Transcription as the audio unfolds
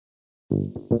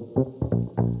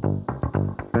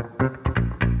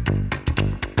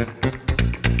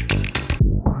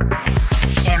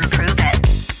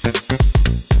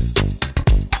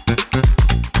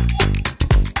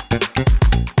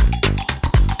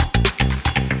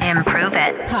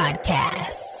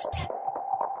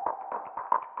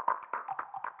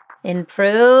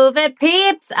Improve it,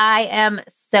 peeps. I am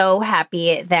so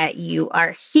happy that you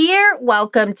are here.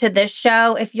 Welcome to the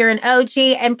show. If you're an OG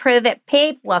Improve It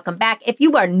peep, welcome back. If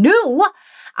you are new,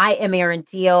 I am Erin,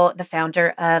 the founder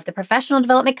of the professional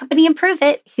development company Improve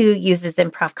It, who uses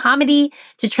improv comedy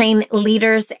to train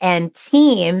leaders and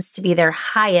teams to be their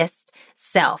highest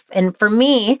self. And for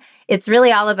me, it's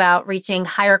really all about reaching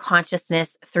higher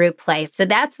consciousness through play. So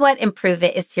that's what Improve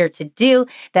It is here to do.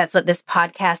 That's what this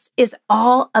podcast is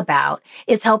all about,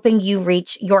 is helping you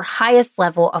reach your highest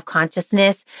level of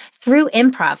consciousness through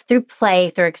improv, through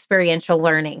play, through experiential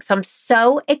learning. So I'm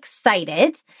so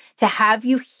excited to have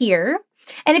you here.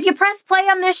 And if you press play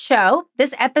on this show,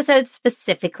 this episode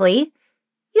specifically,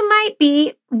 you might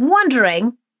be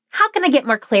wondering, how can I get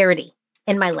more clarity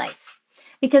in my life?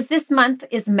 Because this month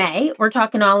is May. We're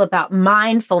talking all about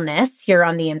mindfulness here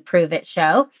on the Improve It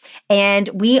show. And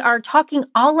we are talking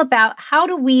all about how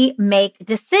do we make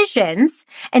decisions.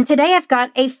 And today I've got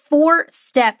a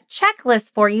 4-step checklist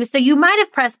for you. So you might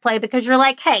have pressed play because you're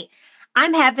like, hey,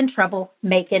 I'm having trouble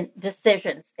making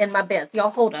decisions in my biz. Y'all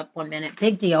hold up 1 minute.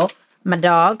 Big deal. My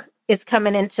dog is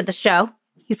coming into the show.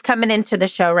 He's coming into the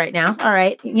show right now. All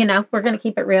right. You know, we're going to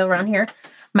keep it real around here.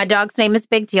 My dog's name is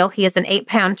Big Deal. He is an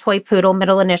 8-pound toy poodle.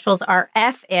 Middle initials are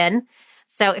FN.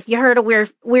 So if you heard a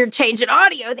weird change in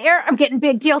audio there, I'm getting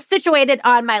Big Deal situated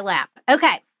on my lap.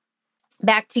 Okay,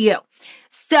 back to you.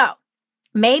 So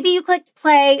maybe you clicked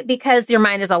play because your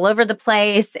mind is all over the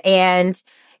place and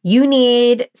you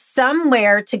need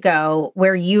somewhere to go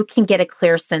where you can get a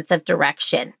clear sense of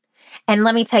direction. And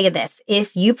let me tell you this,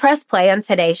 if you press play on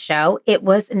today's show, it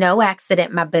was no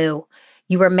accident, my boo.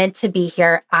 You were meant to be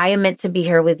here. I am meant to be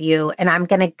here with you. And I'm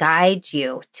going to guide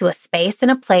you to a space and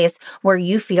a place where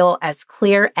you feel as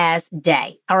clear as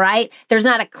day. All right. There's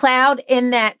not a cloud in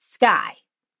that sky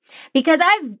because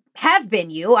I have been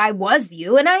you. I was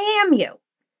you and I am you.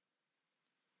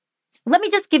 Let me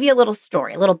just give you a little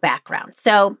story, a little background.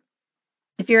 So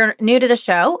if you're new to the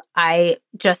show, I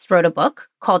just wrote a book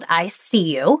called I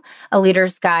See You, A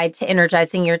Leader's Guide to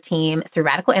Energizing Your Team Through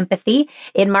Radical Empathy.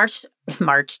 It launched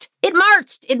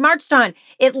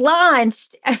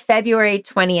February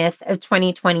 20th of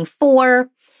 2024.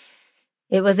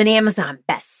 It was an Amazon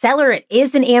bestseller. It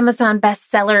is an Amazon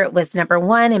bestseller. It was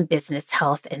 #1 in business,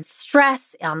 health, and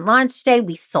stress on launch day.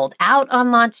 We sold out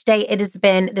on launch day. It has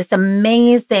been this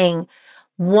amazing,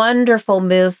 wonderful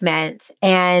movement.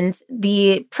 And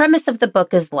the premise of the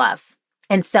book is love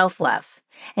and self-love.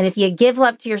 And if you give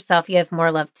love to yourself, you have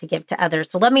more love to give to others.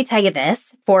 So let me tell you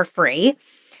this for free.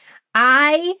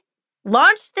 I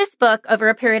launched this book over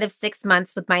a period of 6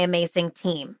 months with my amazing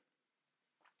team.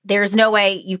 There's no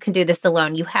way you can do this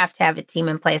alone. You have to have a team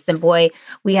in place. And boy,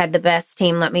 we had the best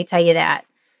team, let me tell you that.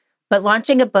 But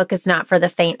launching a book is not for the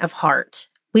faint of heart.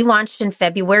 We launched in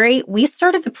February. We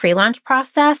started the pre-launch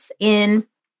process in,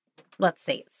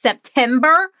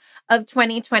 September of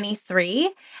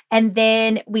 2023. And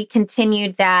then we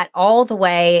continued that all the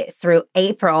way through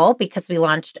April because we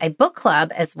launched a book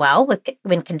club as well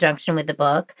in conjunction with the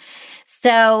book.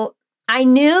 So I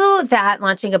knew that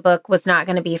launching a book was not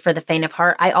going to be for the faint of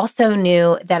heart. I also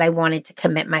knew that I wanted to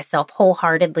commit myself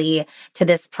wholeheartedly to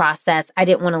this process. I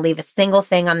didn't want to leave a single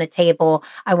thing on the table.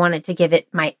 I wanted to give it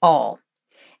my all.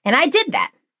 And I did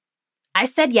that. I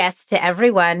said yes to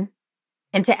everyone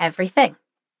and to everything.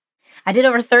 I did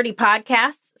over 30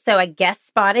 podcasts, so I guest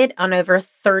spotted on over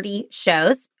 30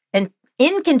 shows. And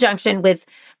in conjunction with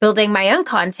building my own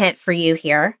content for you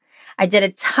here, I did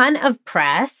a ton of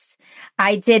press.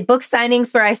 I did book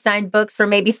signings where I signed books for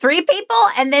maybe 3 people,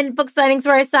 and then book signings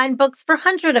where I signed books for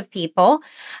hundreds of people.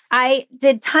 I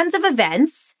did tons of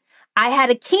events. I had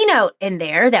a keynote in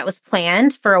there that was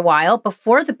planned for a while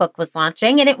before the book was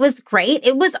launching, and it was great.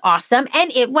 It was awesome,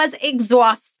 and it was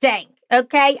exhausting.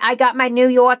 Okay, I got my New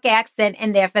York accent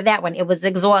in there for that one. It was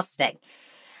exhausting.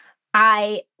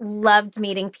 I loved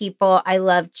meeting people. I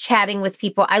loved chatting with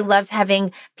people. I loved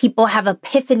having people have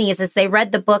epiphanies as they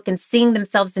read the book and seeing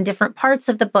themselves in different parts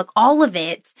of the book. All of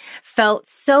it felt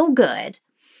so good.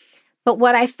 But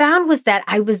what I found was that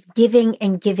I was giving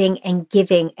and giving and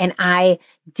giving, and I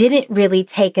didn't really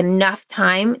take enough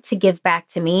time to give back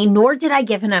to me, nor did I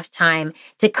give enough time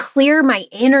to clear my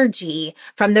energy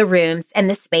from the rooms and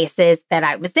the spaces that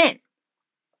I was in.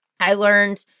 I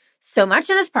learned so much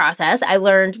of this process, I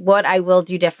learned what I will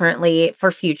do differently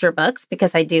for future books,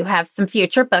 because I do have some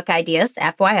future book ideas,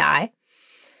 FYI.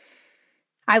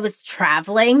 I was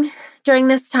traveling during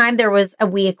this time. There was a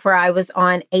week where I was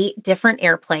on 8 different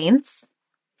airplanes.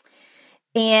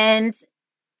 And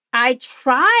I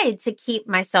tried to keep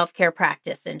my self-care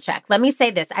practice in check. Let me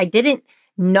say this. I didn't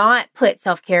not put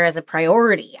self-care as a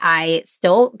priority. I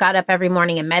still got up every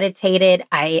morning and meditated.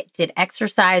 I did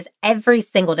exercise every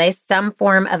single day, some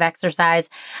form of exercise.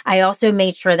 I also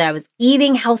made sure that I was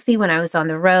eating healthy when I was on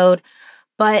the road.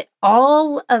 But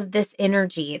all of this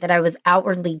energy that I was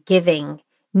outwardly giving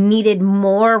needed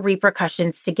more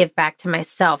repercussions to give back to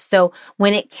myself. So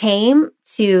when it came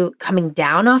to coming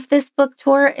down off this book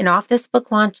tour and off this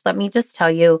book launch, let me just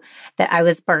tell you that I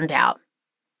was burned out.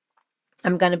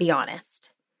 I'm going to be honest.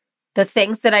 The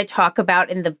things that I talk about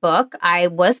in the book, I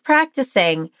was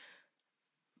practicing,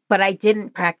 but I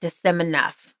didn't practice them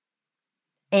enough.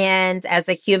 And as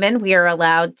a human, we are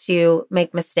allowed to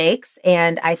make mistakes.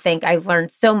 And I think I've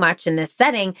learned so much in this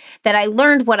setting that I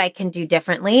learned what I can do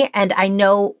differently. And I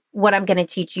know what I'm going to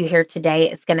teach you here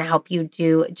today is going to help you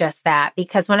do just that.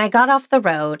 Because when I got off the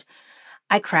road,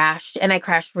 I crashed, and I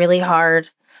crashed really hard.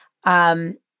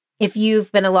 If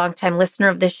you've been a longtime listener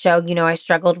of this show, you know I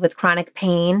struggled with chronic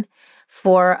pain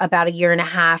for about 1.5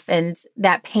 years, and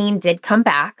that pain did come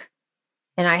back.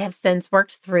 And I have since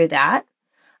worked through that.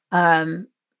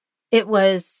 It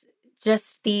was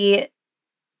just the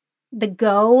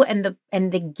go and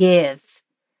the give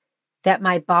that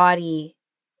my body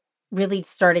really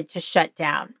started to shut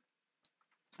down,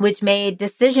 which made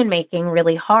decision making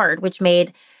really hard, which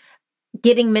made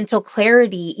getting mental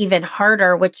clarity even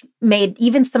harder, which made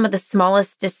even some of the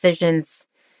smallest decisions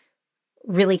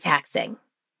really taxing.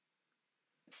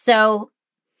 So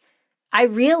I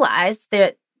realized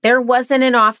that there wasn't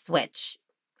an off switch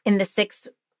in the 6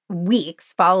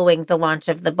 weeks following the launch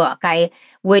of the book. I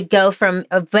would go from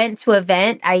event to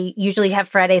event. I usually have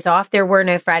Fridays off. There were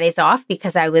no Fridays off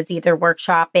because I was either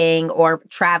workshopping or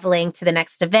traveling to the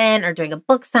next event or doing a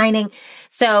book signing.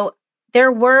 So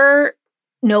there were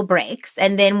no breaks.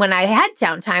 And then when I had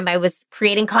downtime, I was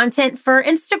creating content for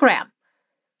Instagram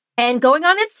and going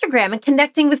on Instagram and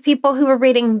connecting with people who were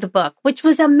reading the book, which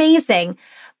was amazing.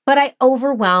 But I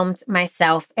overwhelmed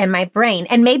myself and my brain.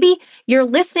 And maybe you're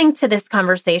listening to this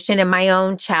conversation and my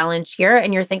own challenge here,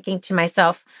 and you're thinking to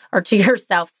myself or to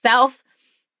yourself,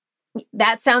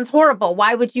 that sounds horrible.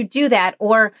 Why would you do that?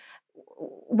 Or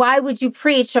why would you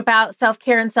preach about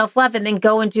self-care and self-love and then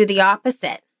go and do the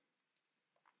opposite?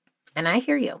 And I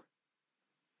hear you.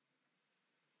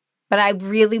 But I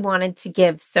really wanted to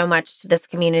give so much to this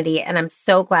community, and I'm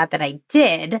so glad that I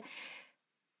did.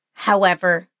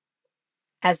 However,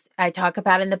 as I talk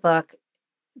about in the book,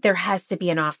 there has to be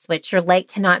an off switch. Your light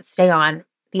cannot stay on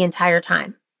the entire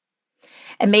time.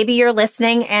 And maybe you're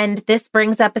listening and this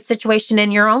brings up a situation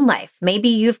in your own life. Maybe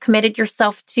you've committed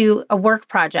yourself to a work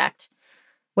project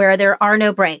where there are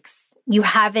no breaks. You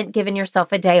haven't given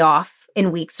yourself a day off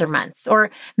in weeks or months. Or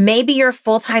maybe you're a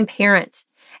full-time parent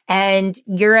and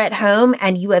you're at home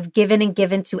and you have given and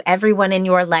given to everyone in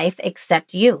your life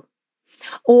except you.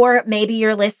 Or maybe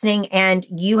you're listening and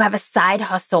you have a side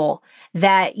hustle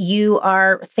that you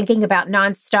are thinking about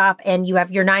nonstop, and you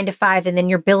have your 9 to 5 and then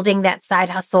you're building that side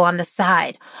hustle on the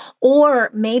side.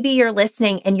 Or maybe you're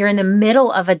listening and you're in the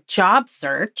middle of a job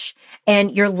search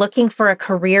and you're looking for a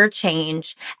career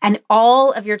change, and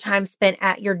all of your time spent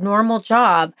at your normal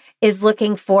job is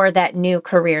looking for that new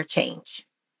career change.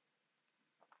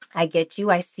 I get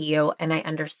you, I see you, and I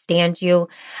understand you.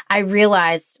 I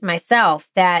realized myself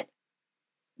that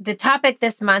the topic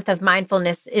this month of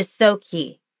mindfulness is so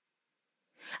key.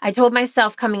 I told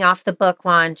myself coming off the book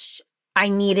launch, I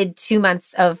needed 2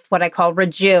 months of what I call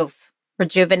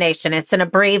rejuvenation. It's an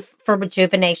abbrev for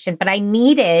rejuvenation, but I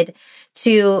needed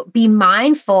to be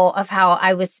mindful of how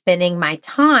I was spending my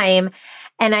time.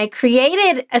 And I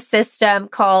created a system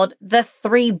called the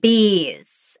 3 B's.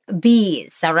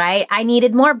 All right? I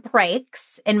needed more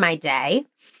breaks in my day.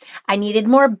 I needed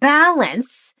more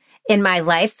balance in my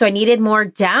life. So I needed more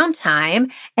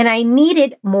downtime, and I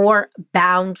needed more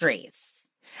boundaries.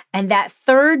 And that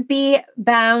 3rd B,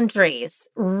 boundaries,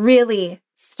 really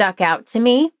stuck out to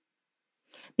me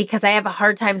because I have a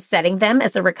hard time setting them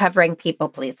as a recovering people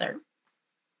pleaser.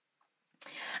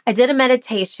 I did a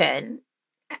meditation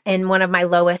in one of my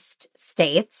lowest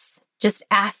states just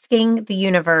asking the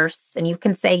universe, and you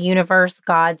can say universe,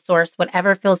 God, source,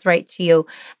 whatever feels right to you,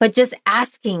 but just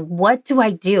asking, what do I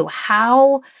do?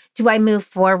 How do I move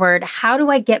forward? How do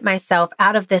I get myself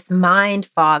out of this mind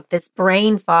fog, this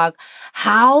brain fog?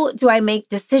 How do I make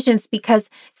decisions? Because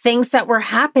things that were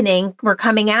happening were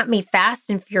coming at me fast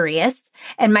and furious.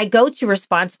 And my go-to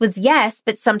response was yes,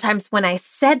 but sometimes when I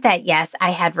said that yes,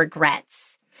 I had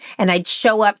regrets. And I'd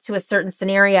show up to a certain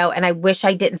scenario and I wish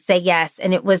I didn't say yes.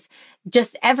 And it was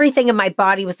just everything in my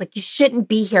body was like, you shouldn't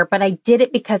be here. But I did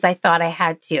it because I thought I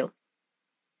had to.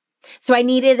 So I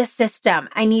needed a system.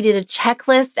 I needed a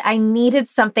checklist. I needed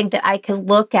something that I could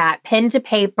look at, pen to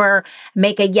paper,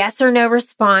 make a yes or no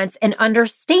response, and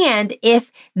understand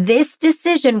if this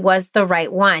decision was the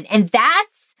right one. And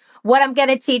that's what I'm going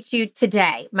to teach you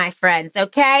today, my friends,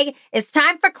 okay? It's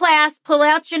time for class. Pull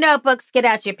out your notebooks, get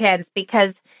out your pens,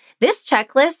 because this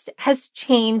checklist has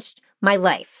changed my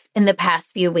life in the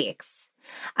past few weeks.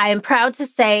 I am proud to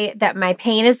say that my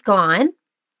pain is gone,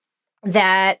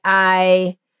 that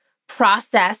I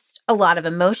processed a lot of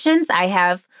emotions.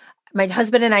 My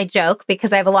husband and I joke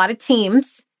because I have a lot of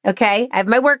teams. Okay. I have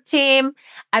my work team.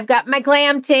 I've got my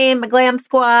glam team, my glam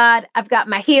squad. I've got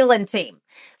my healing team.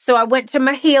 So I went to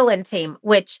my healing team,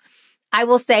 which I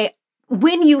will say,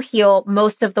 when you heal,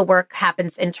 most of the work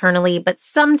happens internally, but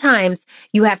sometimes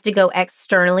you have to go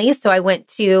externally. So I went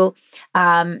to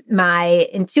my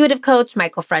intuitive coach,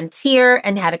 Michael Frontier,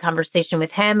 and had a conversation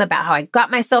with him about how I got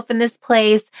myself in this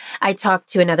place. I talked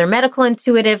to another medical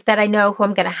intuitive that I know, who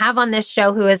I'm going to have on this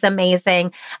show, who is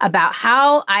amazing, about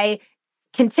how I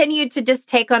continued to just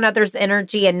take on others'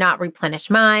 energy and not replenish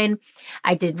mine.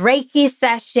 I did Reiki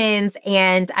sessions,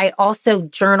 and I also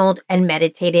journaled and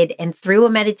meditated. And through a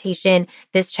meditation,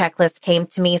 this checklist came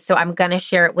to me. So I'm going to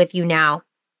share it with you now.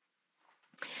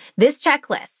 This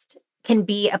checklist can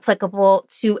be applicable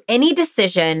to any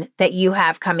decision that you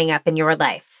have coming up in your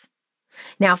life.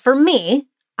 Now, for me,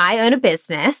 I own a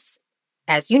business,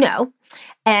 as you know,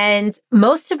 and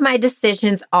most of my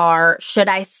decisions are, should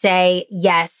I say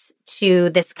yes to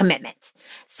this commitment?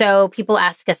 So people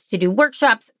ask us to do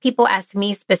workshops. People ask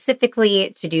me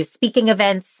specifically to do speaking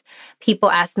events. People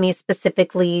ask me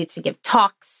specifically to give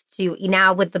talks, to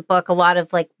now with the book, a lot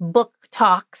of like book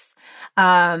talks.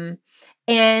 And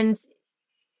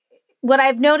what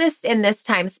I've noticed in this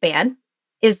time span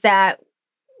is that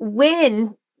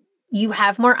when you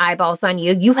have more eyeballs on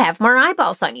you, you have more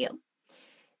eyeballs on you.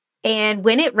 And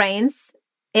when it rains,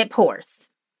 it pours.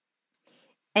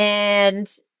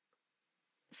 And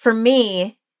for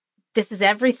me, this is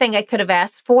everything I could have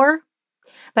asked for.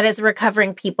 But as a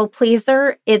recovering people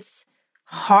pleaser, it's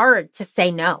hard to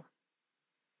say no.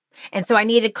 And so I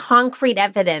needed concrete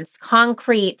evidence,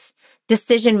 concrete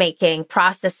decision-making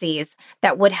processes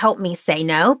that would help me say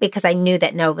no, because I knew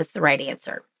that no was the right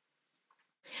answer.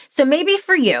 So maybe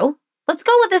for you, let's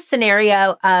go with a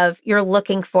scenario of you're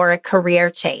looking for a career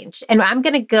change. And I'm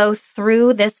going to go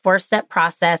through this 4-step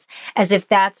process as if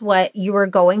that's what you are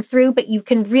going through, but you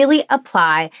can really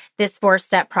apply this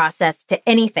 4-step process to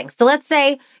anything. So let's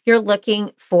say you're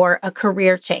looking for a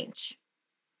career change.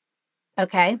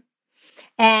 Okay.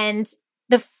 And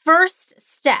the first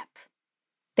step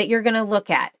that you're going to look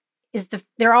at is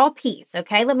they're all P's.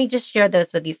 Okay. Let me just share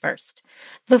those with you first.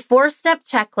 The 4-step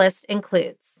checklist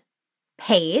includes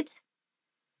paid,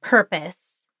 purpose,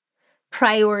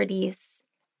 priorities,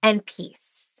 and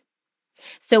peace.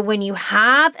 So when you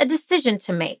have a decision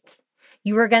to make,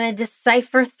 you are going to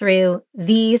decipher through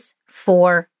these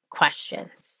 4 questions.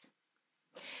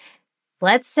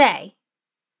 Let's say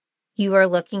you are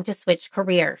looking to switch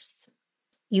careers.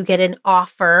 You get an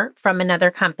offer from another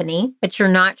company, but you're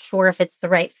not sure if it's the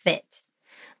right fit.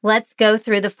 Let's go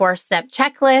through the 4-step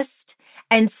checklist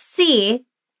and see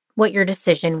what your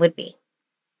decision would be.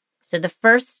 So the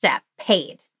first step,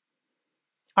 paid.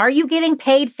 Are you getting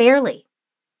paid fairly?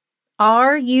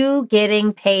 Are you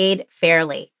getting paid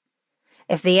fairly?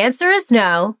 If the answer is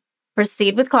no,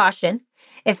 proceed with caution.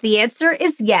 If the answer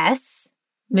is yes,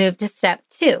 move to step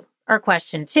 2 or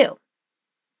question 2.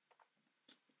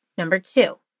 Number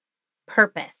 2,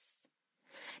 purpose.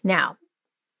 Now,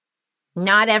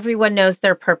 not everyone knows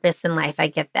their purpose in life. I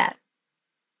get that.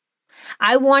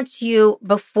 I want you,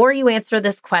 before you answer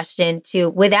this question, to,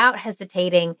 without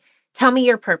hesitating, tell me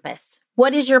your purpose.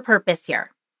 What is your purpose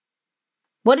here?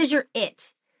 What is your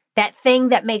it? That thing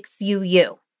that makes you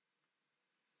you.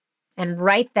 And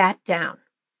write that down.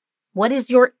 What is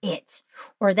your it,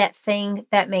 or that thing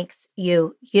that makes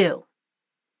you you?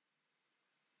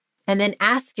 And then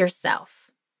ask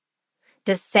yourself,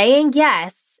 does saying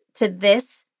yes to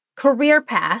this career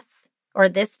path or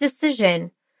this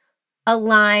decision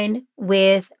align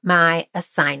with my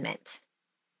assignment?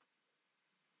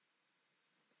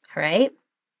 All right.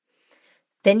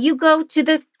 Then you go to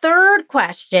the third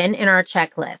question in our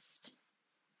checklist.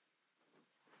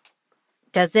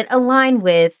 Does it align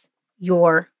with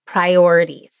your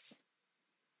priorities?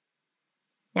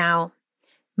 Now,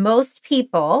 most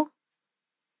people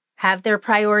have their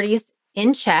priorities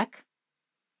in check.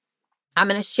 I'm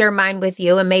going to share mine with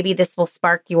you, and maybe this will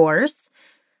spark yours.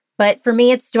 But for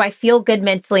me, it's, do I feel good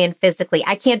mentally and physically?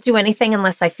 I can't do anything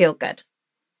unless I feel good.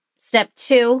 Step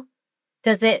 2,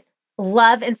 does it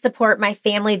love and support my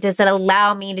family? Does it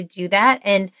allow me to do that?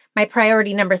 And my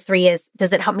priority number 3 is,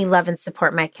 does it help me love and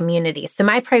support my community? So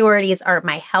my priorities are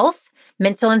my health,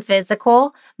 mental and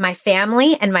physical, my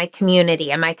family, and my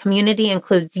community. And my community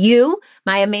includes you,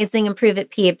 my amazing Improve It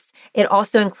peeps. It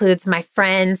also includes my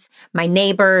friends, my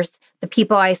neighbors, the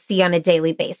people I see on a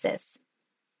daily basis.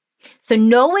 So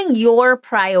knowing your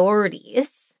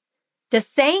priorities, does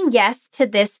saying yes to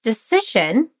this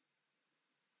decision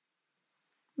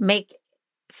make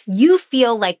you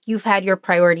feel like you've had your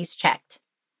priorities checked?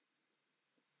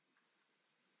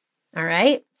 All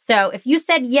right. So if you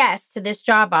said yes to this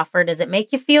job offer, does it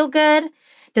make you feel good?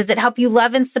 Does it help you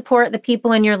love and support the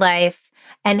people in your life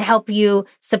and help you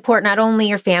support not only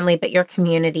your family, but your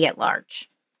community at large?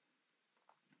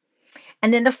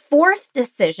 And then the fourth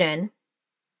decision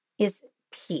is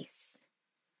peace.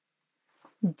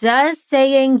 Does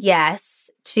saying yes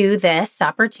to this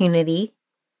opportunity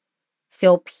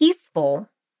feel peaceful,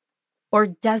 or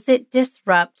does it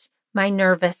disrupt my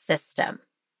nervous system?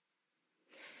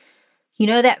 You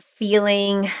know that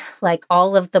feeling like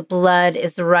all of the blood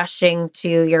is rushing to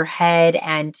your head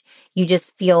and you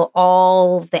just feel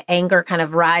all of the anger kind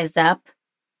of rise up?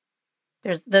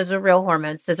 Those are real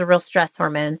hormones. Those are real stress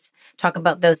hormones. Talk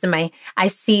about those in my I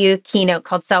See You keynote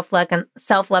called Self-Love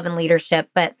and Leadership.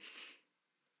 But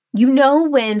you know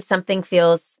when something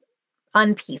feels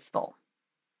unpeaceful.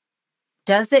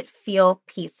 Does it feel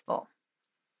peaceful?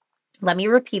 Let me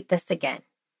repeat this again.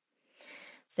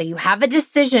 So you have a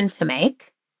decision to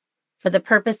make. For the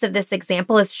purpose of this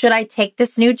example is, should I take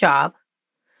this new job?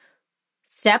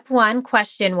 Step 1,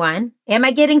 question 1, am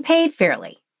I getting paid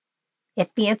fairly?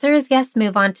 If the answer is yes,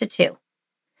 move on to 2.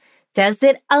 Does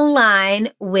it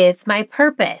align with my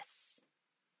purpose?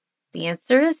 The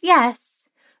answer is yes,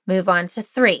 move on to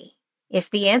 3. If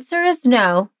the answer is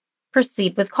no,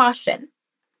 proceed with caution.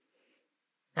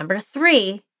 Number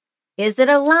 3, is it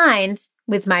aligned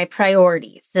with my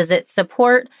priorities? Does it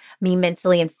support me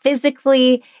mentally and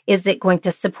physically? Is it going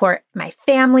to support my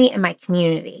family and my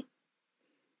community?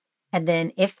 And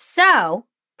then if so,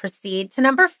 proceed to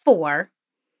number 4.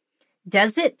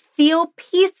 Does it feel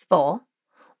peaceful,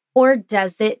 or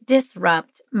does it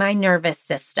disrupt my nervous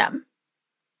system?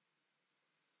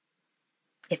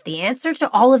 If the answer to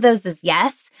all of those is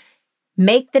yes,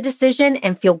 make the decision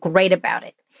and feel great about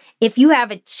it. If you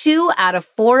have a 2 out of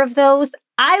 4 of those,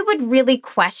 I would really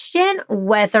question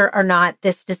whether or not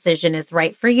this decision is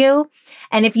right for you.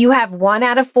 And if you have 1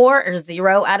 out of 4 or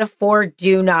 0 out of 4,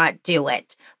 do not do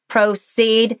it.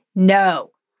 Proceed. No.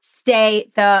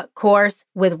 Stay the course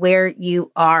with where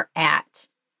you are at.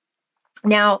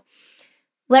 Now,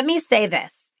 let me say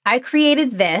this. I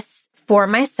created this for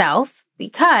myself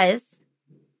because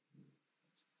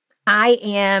I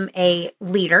am a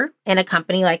leader in a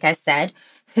company, like I said,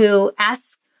 who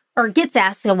asks or gets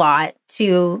asked a lot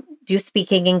to do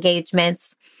speaking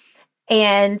engagements.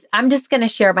 And I'm just going to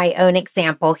share my own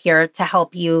example here to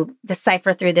help you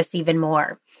decipher through this even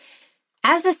more.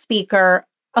 As a speaker,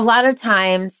 a lot of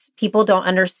times people don't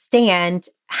understand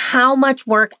how much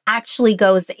work actually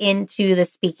goes into the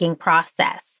speaking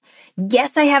process.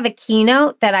 Yes, I have a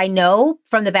keynote that I know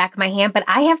from the back of my hand, but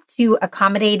I have to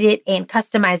accommodate it and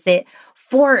customize it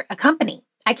for a company.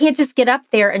 I can't just get up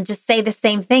there and just say the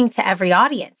same thing to every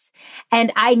audience.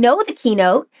 And I know the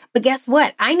keynote, but guess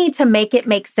what? I need to make it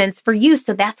make sense for you.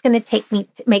 So that's going to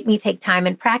make me take time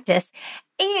and practice.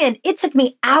 And it took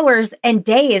me hours and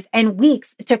days and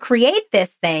weeks to create this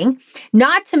thing.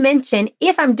 Not to mention,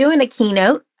 if I'm doing a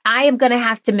keynote, I am going to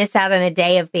have to miss out on a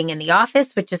day of being in the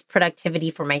office, which is productivity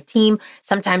for my team,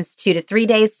 sometimes 2 to 3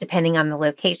 days, depending on the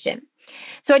location.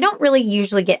 So I don't really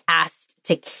usually get asked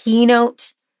to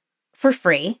keynote for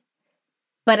free,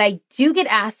 but I do get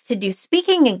asked to do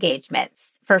speaking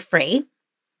engagements for free.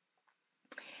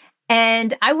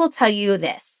 And I will tell you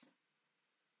this.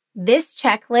 This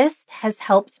checklist has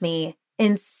helped me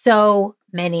in so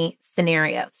many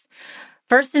scenarios.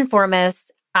 First and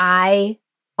foremost, I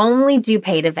only do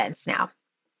paid events now.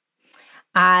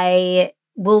 I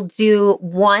will do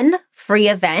 1 free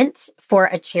event for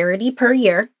a charity per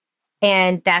year.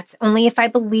 And that's only if I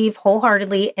believe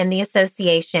wholeheartedly in the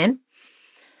association.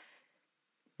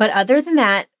 But other than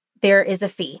that, there is a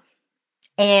fee.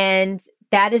 And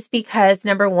that is because,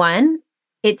 number one,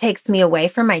 it takes me away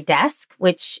from my desk,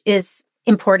 which is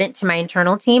important to my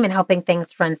internal team and helping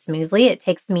things run smoothly. It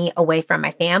takes me away from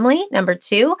my family, number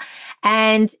two.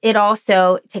 And it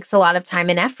also takes a lot of time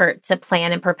and effort to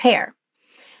plan and prepare.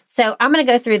 So I'm going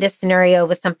to go through this scenario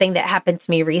with something that happened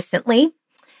to me recently.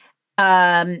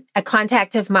 A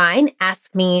contact of mine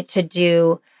asked me to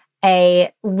do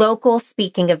a local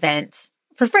speaking event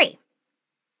for free.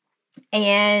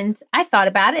 And I thought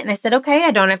about it and I said, okay,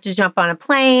 I don't have to jump on a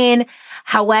plane.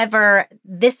 However,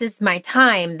 this is my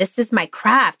time. This is my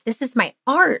craft. This is my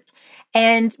art.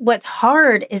 And what's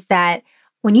hard is that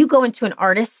when you go into an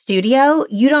artist studio,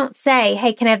 you don't say,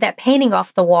 hey, can I have that painting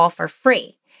off the wall for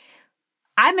free?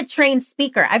 I'm a trained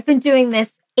speaker. I've been doing this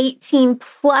 18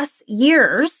 plus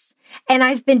years, and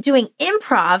I've been doing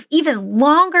improv even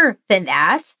longer than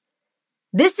that.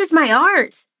 This is my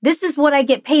art. This is what I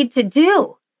get paid to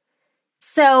do.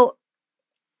 So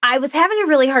I was having a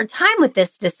really hard time with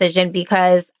this decision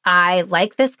because I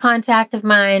like this contact of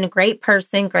mine, a great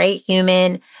person, great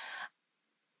human.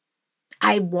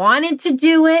 I wanted to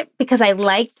do it because I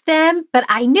liked them, but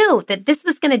I knew that this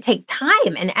was going to take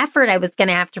time and effort. I was going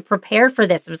to have to prepare for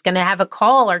this. I was going to have a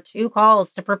call or 2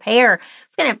 calls to prepare. I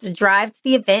was going to have to drive to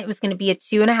the event. It was going to be a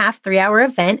 2.5, 3-hour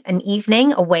event, an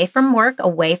evening away from work,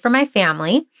 away from my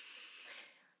family.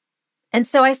 And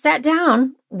so I sat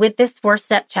down with this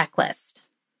 4-step checklist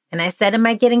and I said, am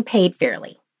I getting paid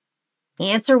fairly? The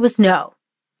answer was no.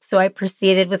 So I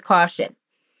proceeded with caution.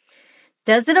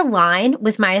 Does it align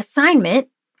with my assignment?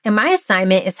 And my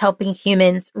assignment is helping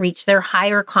humans reach their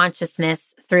higher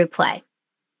consciousness through play.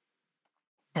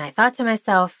 And I thought to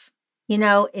myself,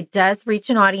 it does reach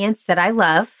an audience that I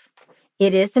love.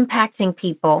 It is impacting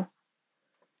people.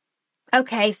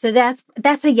 Okay, so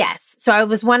that's a yes. So I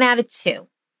was 1 out of 2.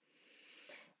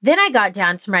 Then I got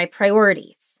down to my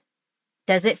priorities.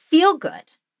 Does it feel good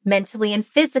mentally and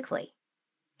physically?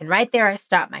 And right there, I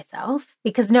stopped myself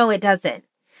because no, it doesn't.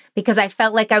 Because I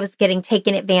felt like I was getting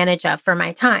taken advantage of for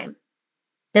my time.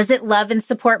 Does it love and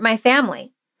support my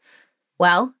family?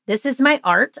 Well, this is my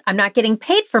art. I'm not getting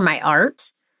paid for my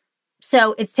art.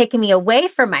 So it's taking me away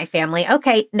from my family.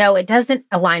 Okay, no, it doesn't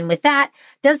align with that.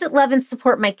 Does it love and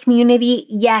support my community?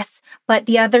 Yes, but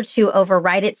the other 2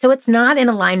 override it. So it's not in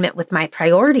alignment with my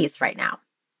priorities right now.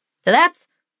 So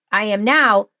I am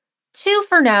now 2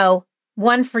 for no,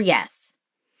 1 for yes.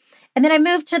 And then I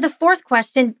moved to the 4th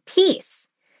question, peace.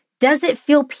 Does it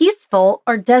feel peaceful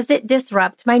or does it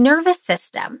disrupt my nervous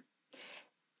system?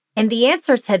 And the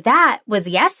answer to that was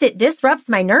yes, it disrupts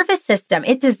my nervous system.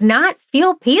 It does not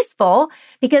feel peaceful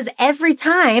because every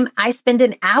time I spend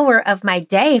an hour of my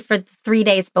day for the 3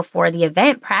 days before the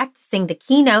event practicing the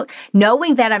keynote,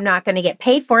 knowing that I'm not going to get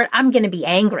paid for it, I'm going to be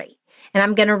angry. And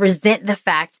I'm going to resent the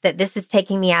fact that this is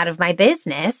taking me out of my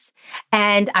business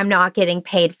and I'm not getting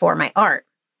paid for my art.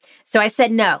 So I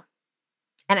said no.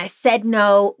 And I said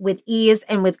no with ease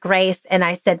and with grace. And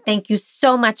I said, thank you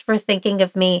so much for thinking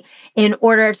of me. In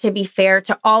order to be fair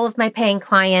to all of my paying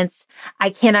clients, I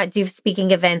cannot do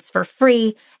speaking events for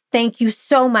free. Thank you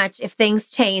so much. If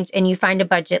things change and you find a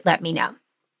budget, let me know.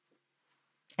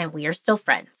 And we are still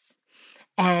friends.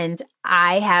 And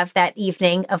I have that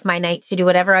evening of my night to do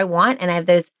whatever I want. And I have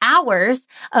those hours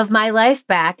of my life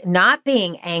back, not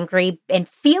being angry and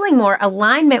feeling more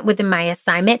alignment within my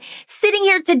assignment. Sitting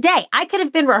here today, I could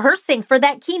have been rehearsing for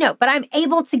that keynote, but I'm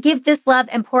able to give this love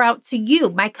and pour out to you,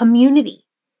 my community.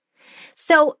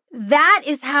 So that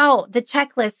is how the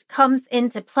checklist comes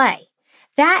into play.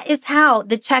 That is how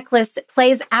the checklist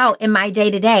plays out in my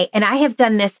day-to-day. And I have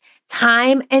done this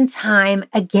time and time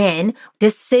again,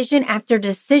 decision after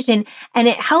decision. And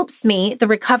it helps me, the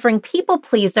recovering people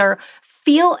pleaser,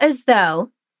 feel as though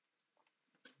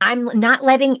I'm not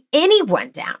letting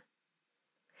anyone down.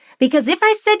 Because if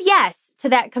I said yes to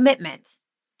that commitment,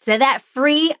 to that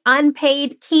free,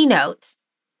 unpaid keynote,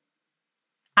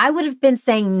 I would have been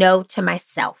saying no to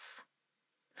myself,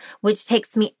 which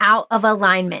takes me out of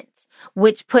alignment,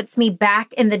 which puts me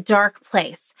back in the dark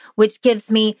place, which gives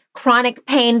me chronic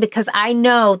pain because I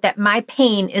know that my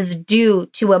pain is due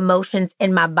to emotions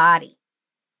in my body,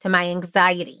 to my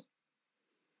anxiety.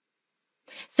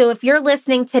 So if you're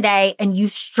listening today and you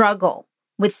struggle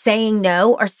with saying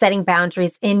no or setting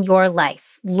boundaries in your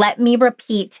life, let me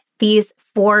repeat these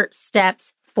 4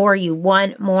 steps for you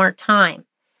one more time.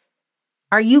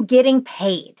 Are you getting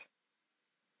paid?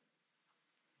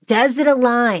 Does it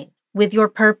align with your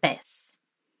purpose?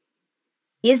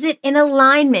 Is it in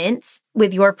alignment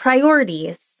with your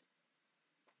priorities?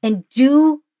 And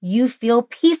do you feel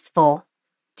peaceful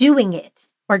doing it,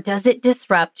 or does it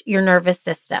disrupt your nervous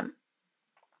system?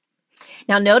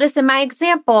 Now, notice in my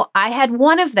example, I had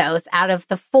one of those out of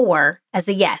the 4 as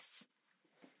a yes.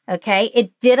 Okay,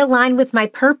 it did align with my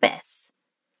purpose.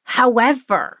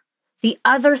 However, the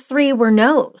other 3 were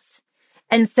no's.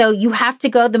 And so you have to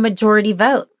go the majority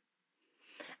vote.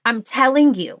 I'm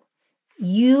telling you,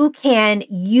 you can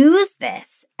use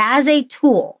this as a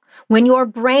tool when your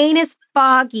brain is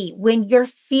foggy, when you're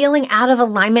feeling out of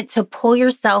alignment, to pull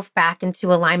yourself back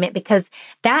into alignment, because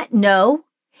that no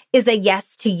is a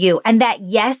yes to you. And that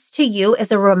yes to you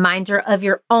is a reminder of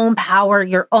your own power,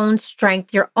 your own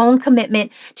strength, your own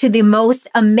commitment to the most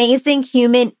amazing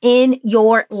human in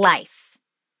your life.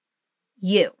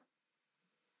 You.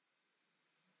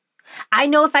 I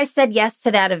know if I said yes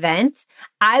to that event,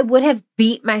 I would have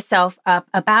beat myself up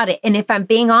about it. And if I'm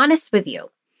being honest with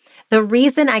you, the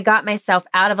reason I got myself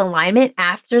out of alignment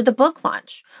after the book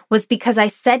launch was because I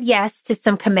said yes to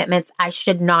some commitments I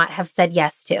should not have said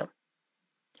yes to.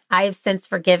 I have since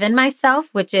forgiven myself,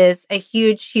 which is a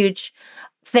huge, huge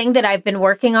thing that I've been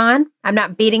working on. I'm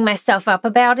not beating myself up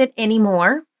about it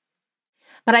anymore.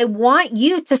 But I want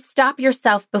you to stop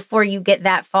yourself before you get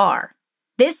that far.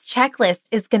 This checklist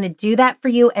is going to do that for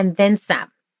you and then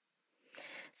some.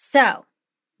 So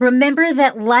remember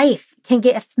that life can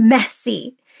get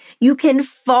messy. You can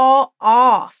fall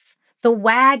off the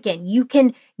wagon. You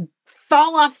can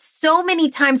fall off so many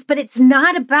times, but it's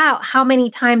not about how many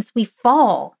times we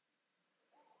fall.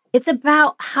 It's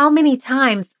about how many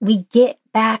times we get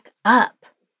back up.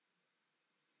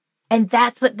 And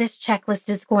that's what this checklist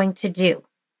is going to do.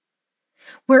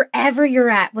 Wherever you're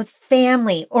at with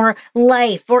family or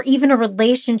life or even a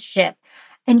relationship,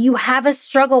 and you have a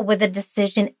struggle with a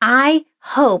decision, I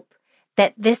hope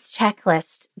that this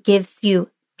checklist gives you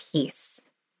peace.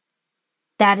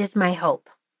 That is my hope.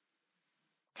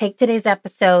 Take today's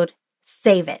episode,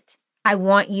 save it. I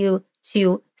want you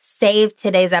to save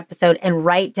today's episode and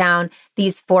write down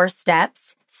these 4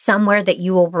 steps somewhere that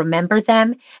you will remember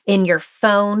them, in your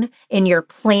phone, in your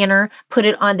planner. Put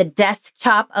it on the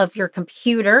desktop of your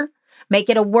computer. Make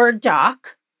it a Word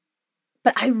doc.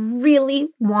 But I really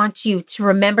want you to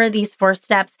remember these 4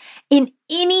 steps in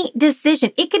any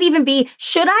decision. It could even be,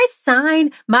 should I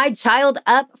sign my child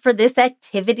up for this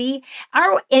activity?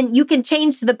 And you can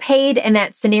change the paid in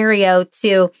that scenario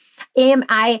to, am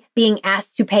I being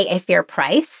asked to pay a fair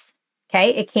price?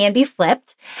 Okay, it can be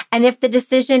flipped. And if the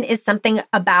decision is something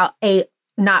about a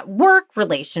not work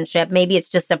relationship, maybe it's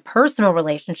just a personal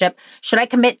relationship, should I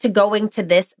commit to going to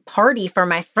this party for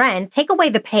my friend? Take away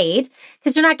the paid,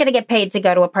 because you're not going to get paid to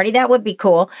go to a party. That would be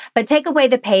cool. But take away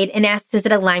the paid and ask, does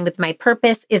it align with my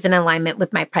purpose? Is it in alignment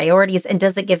with my priorities? And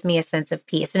does it give me a sense of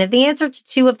peace? And if the answer to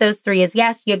 2 of those 3 is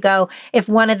yes, you go. If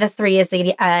one of the 3 is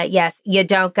a yes, you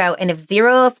don't go. And if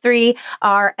 0 of 3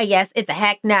 are a yes, it's a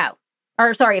heck no.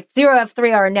 Or sorry, if 0 of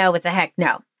 3 are a no, it's a heck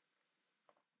no.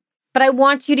 But I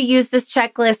want you to use this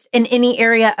checklist in any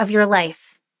area of your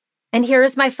life. And here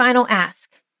is my final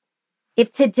ask.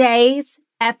 If today's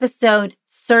episode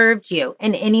served you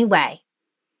in any way,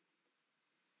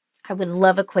 I would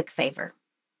love a quick favor.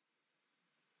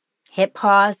 Hit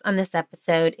pause on this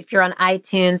episode. If you're on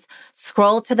iTunes,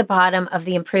 scroll to the bottom of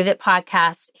the Improve It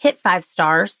podcast, hit 5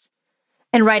 stars,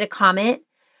 and write a comment.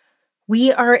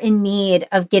 We are in need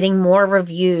of getting more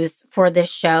reviews for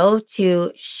this show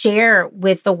to share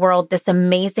with the world, this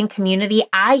amazing community.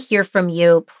 I hear from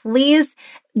you. Please,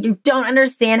 you don't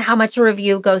understand how much a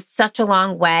review goes such a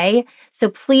long way. So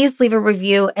please leave a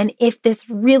review. And if this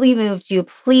really moved you,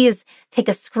 please take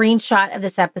a screenshot of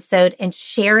this episode and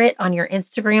share it on your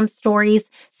Instagram stories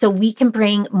so we can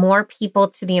bring more people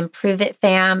to the Improve It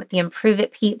fam, the Improve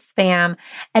It peeps fam,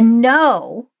 and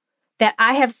know that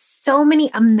I have so many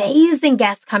amazing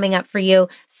guests coming up for you,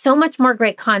 so much more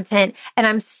great content. And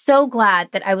I'm so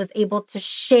glad that I was able to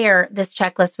share this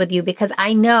checklist with you, because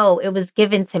I know it was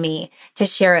given to me to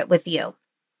share it with you.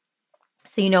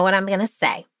 So you know what I'm going to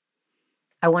say.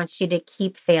 I want you to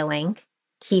keep failing,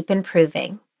 keep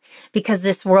improving, because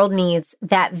this world needs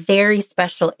that very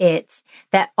special it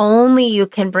that only you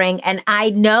can bring. And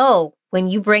I know when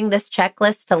you bring this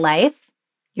checklist to life,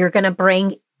 you're going to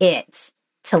bring it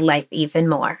to life even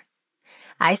more.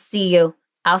 I see you.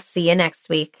 I'll see you next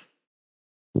week.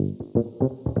 Improve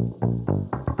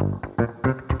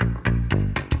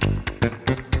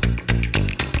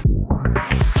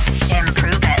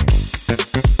it.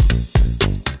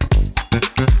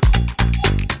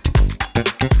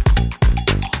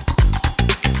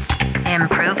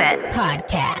 Improve It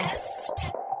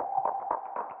Podcast.